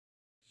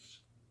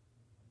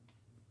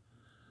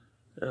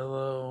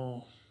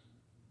Hello.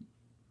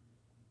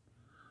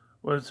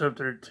 What's up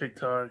there,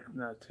 TikTok?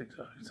 Not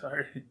TikTok,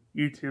 sorry.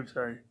 YouTube,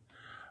 sorry.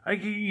 I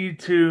get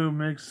YouTube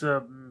mixed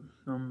up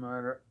no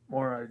matter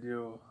more I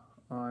do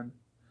on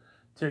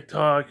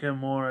TikTok and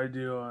more I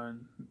do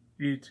on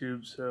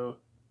YouTube, so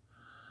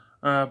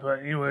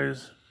but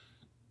anyways,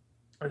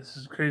 this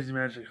is Crazy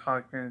Magic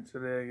Hawkman.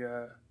 Today I got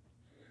a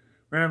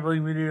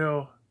rambling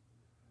video.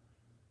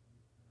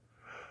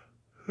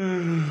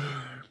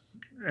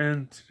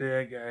 And today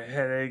I got a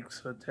headache,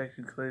 so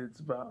technically it's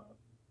about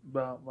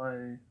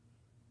my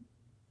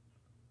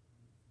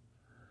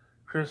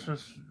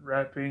Christmas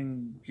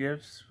wrapping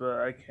gifts, but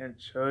I can't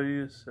show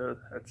you, so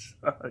that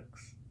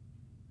sucks.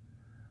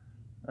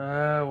 One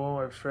of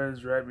my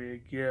friends wrapped me a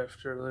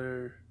gift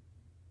earlier.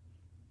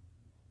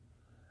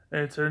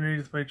 And it's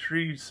underneath my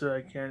tree, so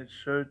I can't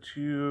show it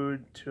to you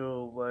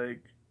until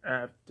like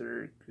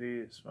after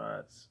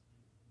Christmas.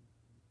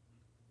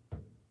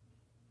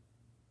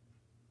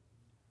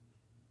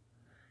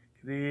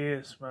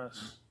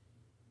 Christmas.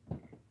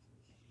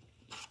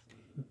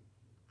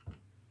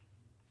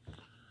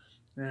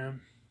 Yeah.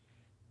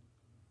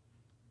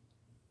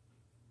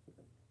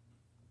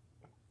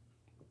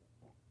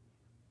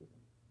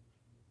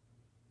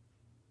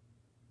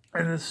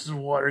 And this is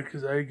water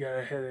because I got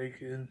a headache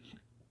and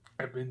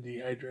I've been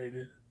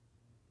dehydrated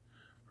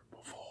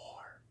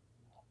before.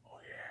 Oh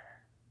yeah.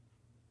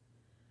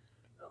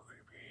 No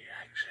creepy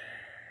action.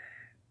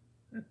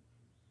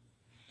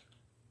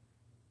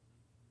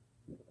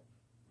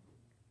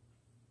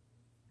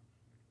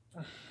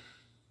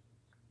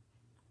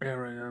 Yeah,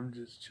 right now I'm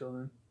just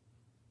chilling.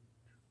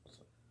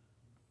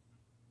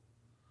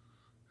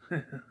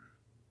 Right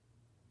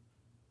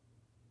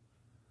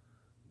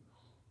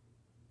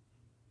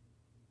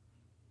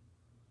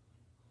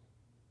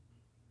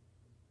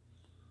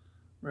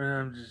now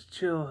I'm just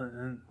chilling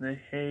and they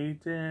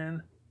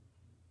hating.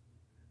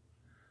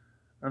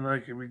 I'm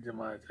not gonna be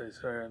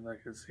demonetized. Sorry, I'm not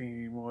gonna sing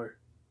anymore.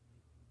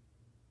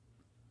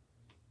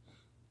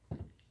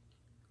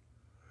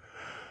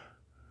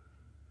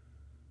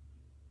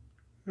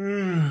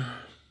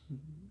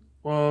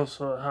 Well,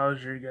 so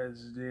how's your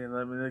guys' day?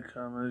 Let me know in the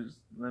comments.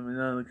 Let me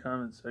know in the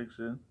comment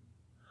section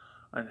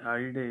on how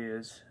your day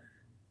is.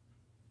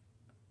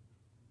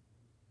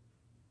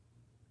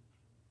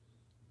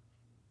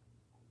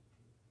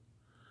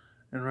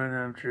 And right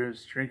now I'm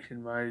just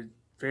drinking my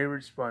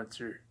favorite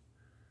sponsor,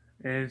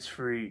 and it's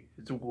free.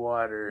 It's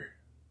water.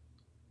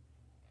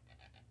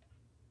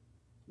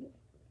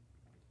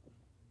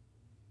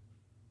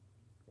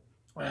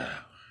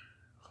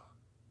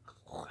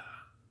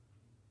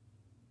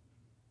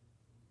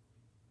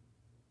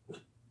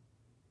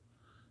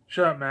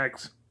 Shut up,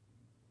 Max.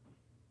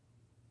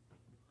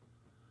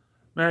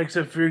 Max,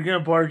 if you're gonna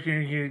bark,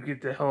 you're gonna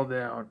get the hell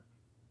down.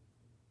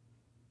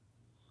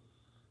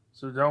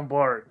 So don't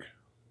bark.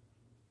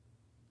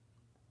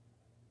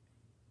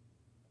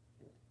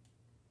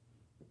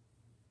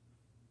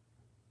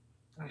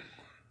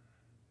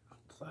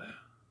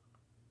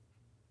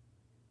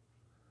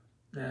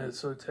 Yeah,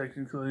 so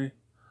technically,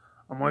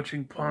 I'm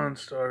watching Pawn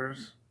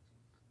Stars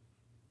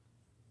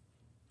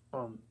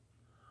on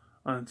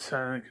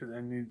silent because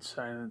I need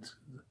silence.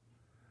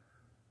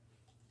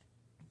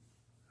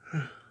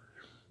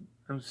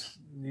 I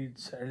need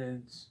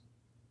silence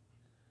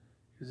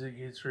because it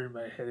gets rid of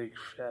my headache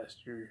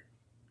faster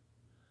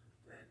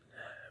than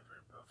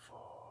ever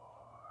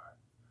before.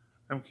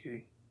 I'm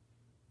kidding.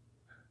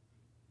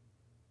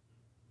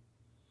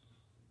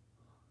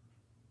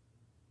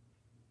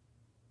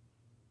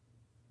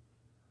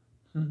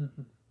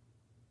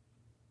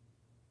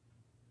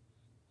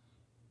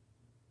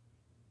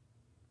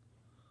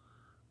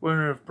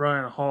 Wonder if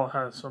Brian Hall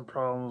has some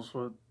problems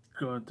with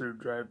going through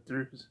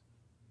drive-thrus.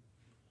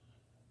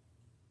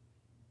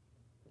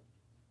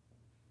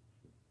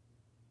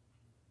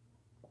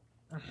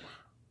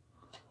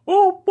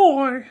 Oh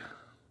boy!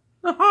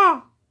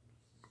 Aha!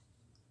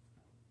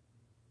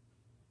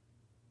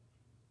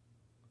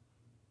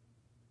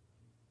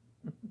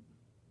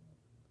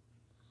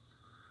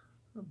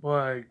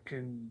 Boy,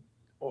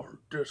 or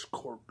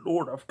Discord,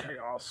 Lord of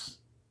Chaos.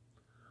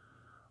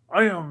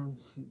 I am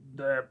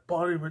the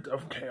embodiment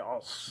of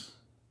chaos,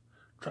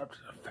 trapped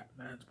in a fat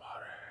man's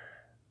body.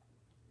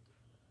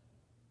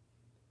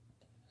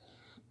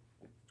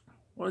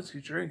 What's he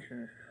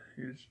drinking?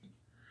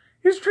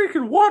 He's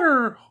drinking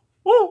water.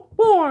 Oh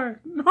boy!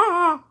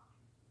 Ha!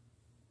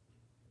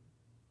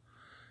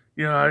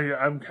 Yeah,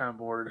 I'm kind of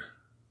bored.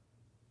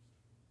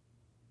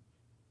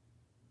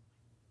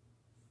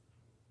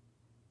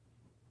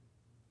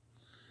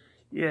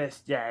 Yes,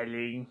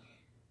 darling.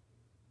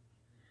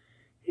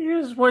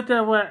 Here's what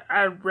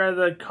I'd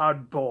rather call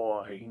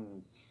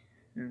boring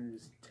in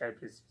this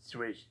type of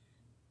situation.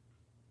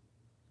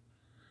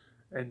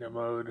 In the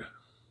mode.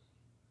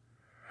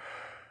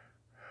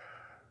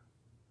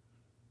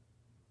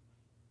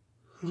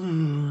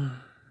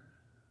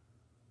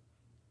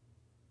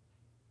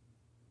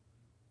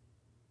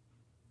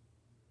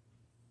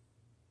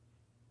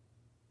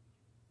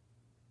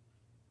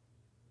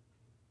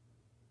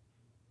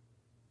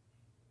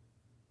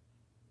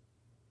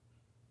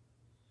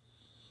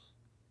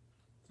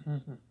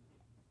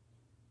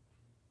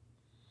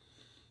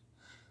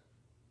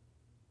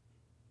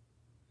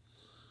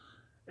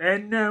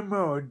 And no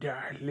more,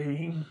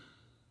 darling.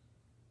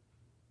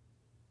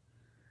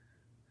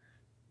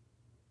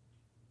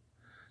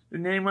 The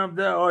name of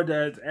the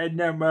order is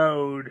Edna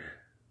Mode.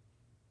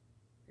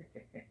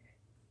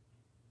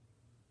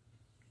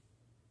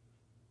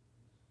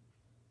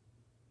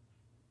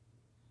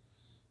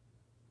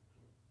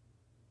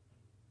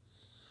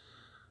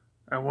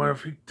 I wonder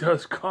if he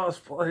does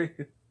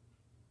cosplay.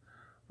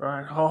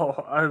 Ryan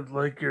Hall, I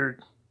like your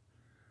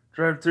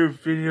drive-through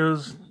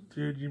videos.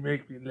 Dude, you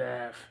make me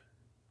laugh.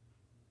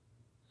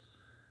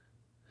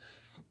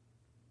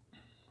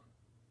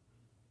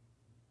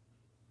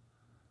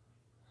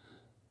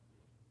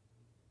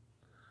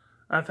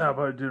 I thought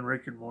about doing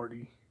Rick and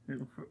Morty.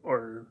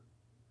 Or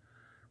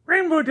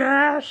Rainbow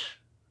Dash.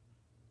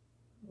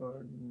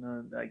 Or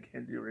no, I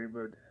can't do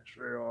Rainbow Dash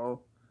at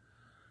all.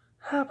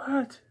 How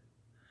about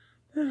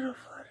Little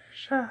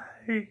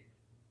Fluttershy?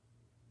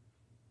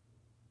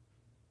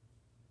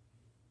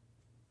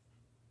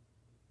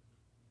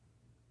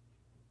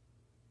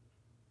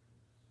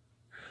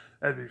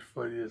 That'd be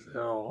funny as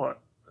hell.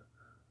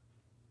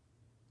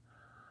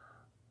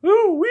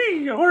 Ooh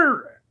wee,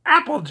 or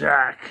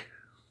Applejack.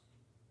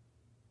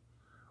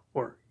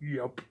 Or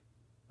yup.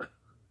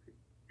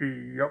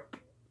 Yup.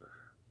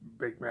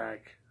 Big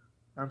Mac.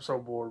 I'm so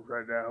bored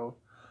right now.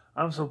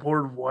 I'm so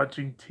bored of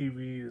watching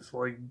TV. It's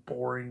like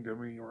boring to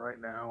me right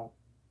now.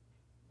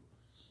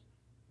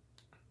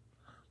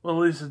 Well,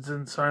 at least it's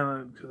in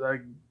silent because I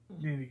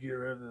need to get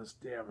rid of this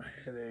damn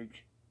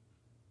headache.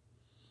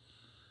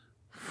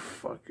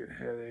 Fucking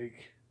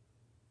headache.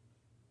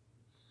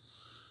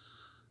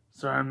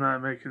 Sorry, I'm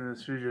not making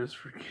this video just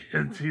for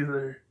kids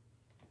either.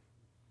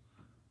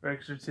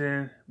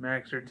 Rexerton,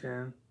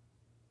 Maxerton.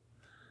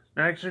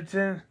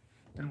 Maxerton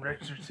and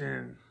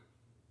Rexerton.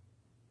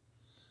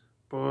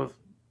 Both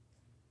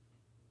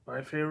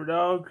my favorite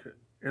dog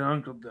and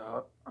Uncle's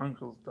dog.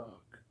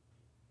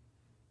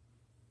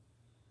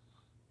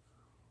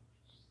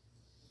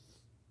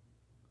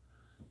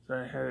 So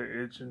I had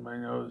an itch in my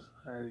nose.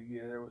 I had to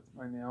get it with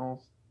my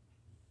nails.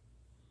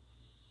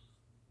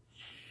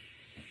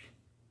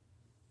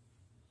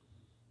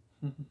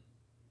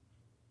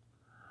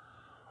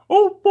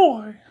 Oh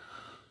boy!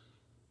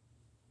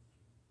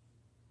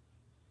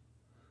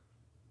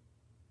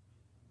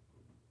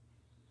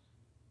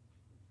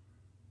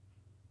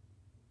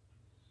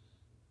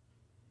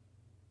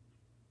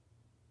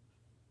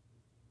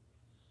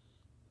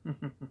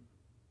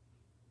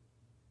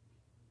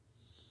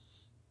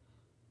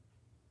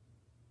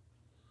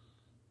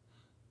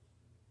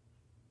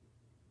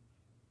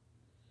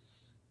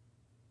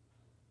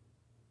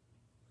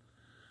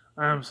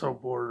 I'm so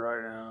bored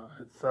right now.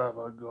 I thought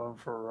about going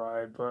for a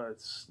ride, but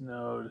it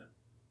snowed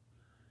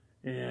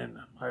and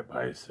my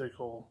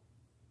bicycle.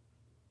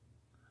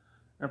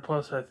 And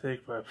plus, I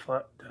think my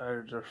flat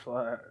tires are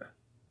flat.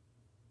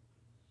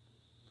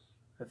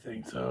 I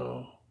think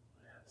so.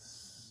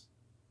 Yes.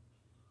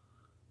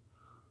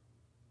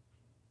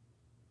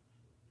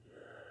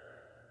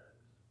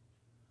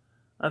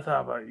 I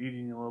thought about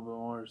eating a little bit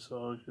more,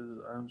 so because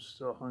I'm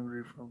still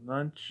hungry from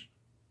lunch.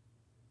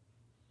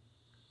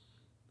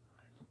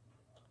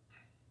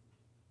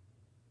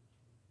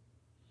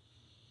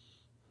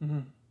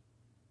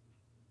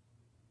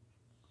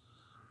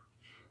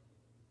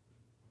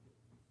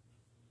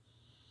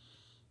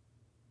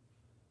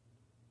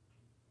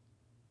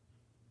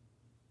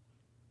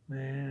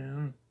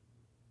 Man.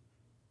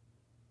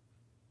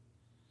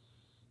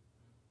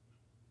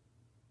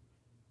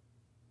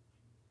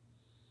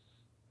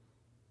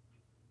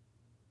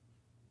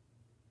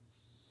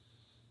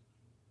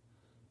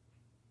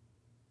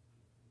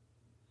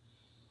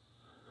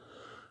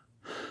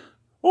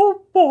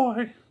 Oh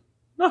boy!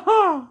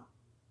 Aha!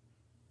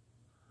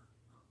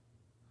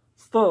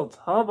 Stilts.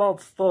 How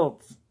about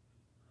stilts?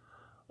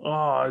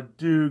 Oh,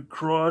 dude,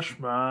 crush,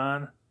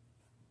 man.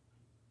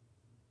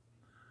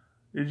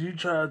 Did you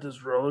try out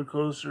this roller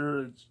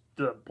coaster? It's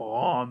the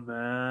bomb,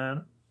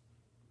 man.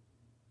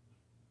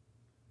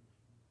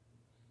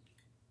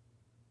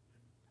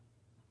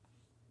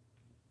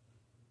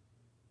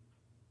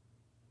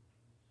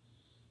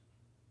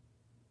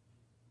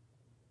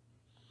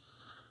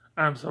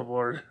 I'm so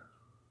bored.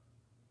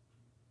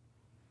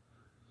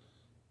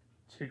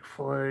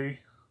 Chick-fil-A.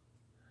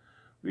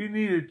 We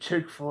need a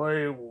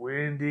Chick-fil-A,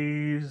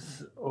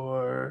 Wendy's,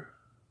 or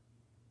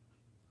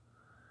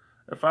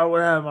if I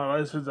would have my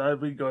license, I'd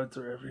be going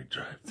through every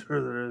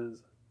drive-thru there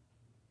is.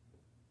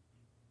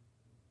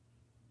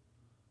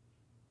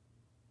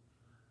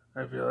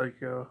 I'd be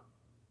like, yo.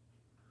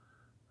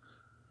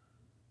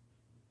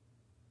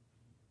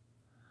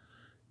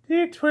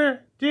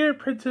 Dear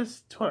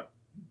Princess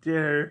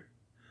Celestia,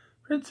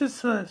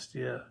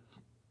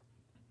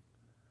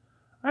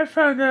 I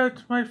found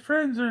out my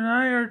friends and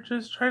I are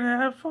just trying to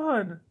have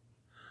fun.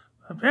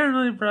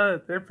 Apparently,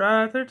 they brought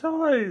out their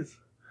toys.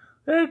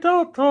 They're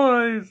adult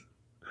toys.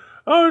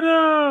 Oh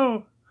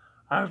no!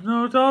 I have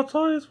no adult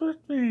toys with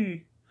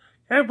me.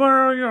 Can I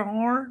borrow your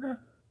horn?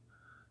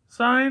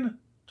 sign?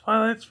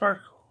 Twilight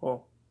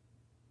Sparkle.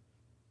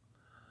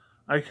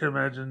 I can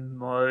imagine,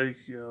 like,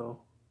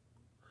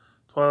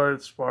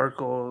 Twilight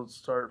Sparkle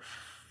start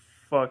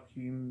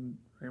fucking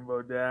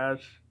Rainbow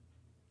Dash.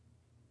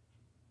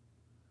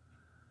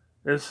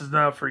 This is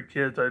not for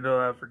kids, I know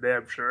that for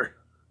damn sure.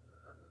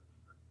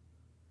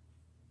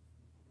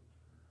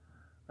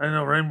 I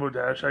know Rainbow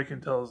Dash, I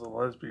can tell is a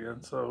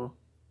lesbian, so.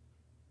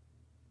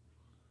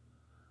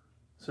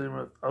 Same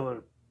with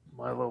other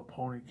My Little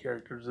Pony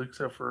characters,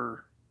 except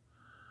for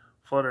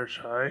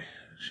Fluttershy.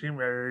 She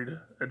married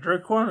a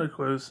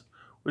Draconequus,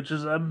 which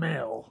is a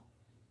male.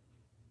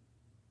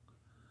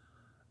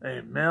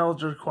 A male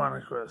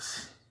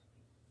Draconequus.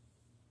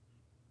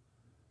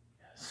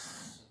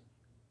 Yes.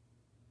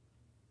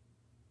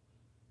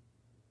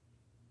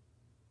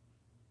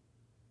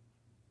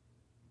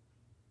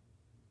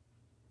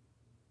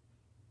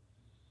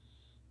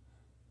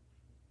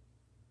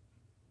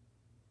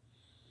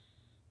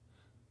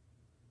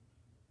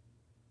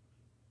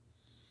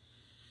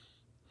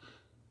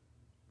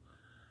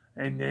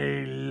 And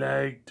they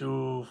like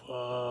to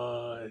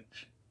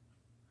fudge.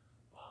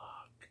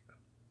 Fuck.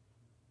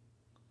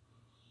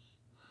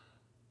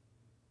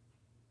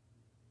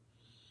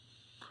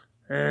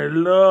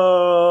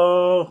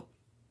 Hello.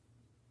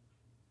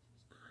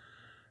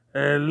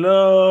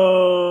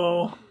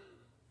 Hello.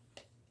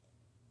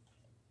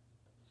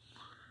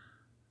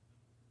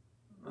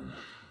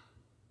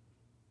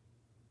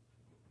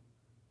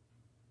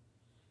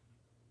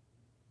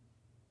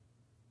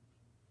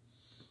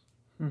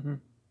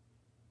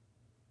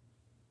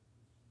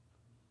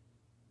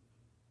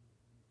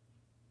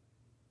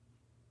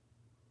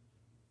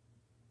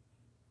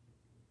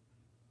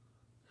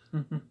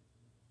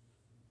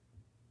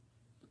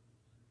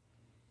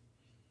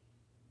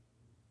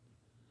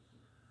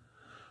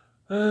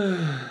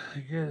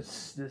 I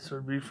guess this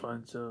would be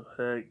fun. So,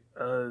 heck,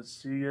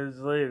 see you guys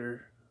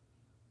later.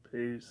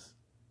 Peace.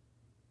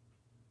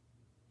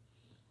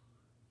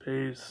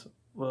 Peace.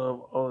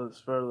 Love all this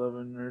for love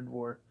and nerd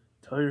war.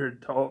 Tell your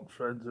adult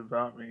friends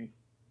about me.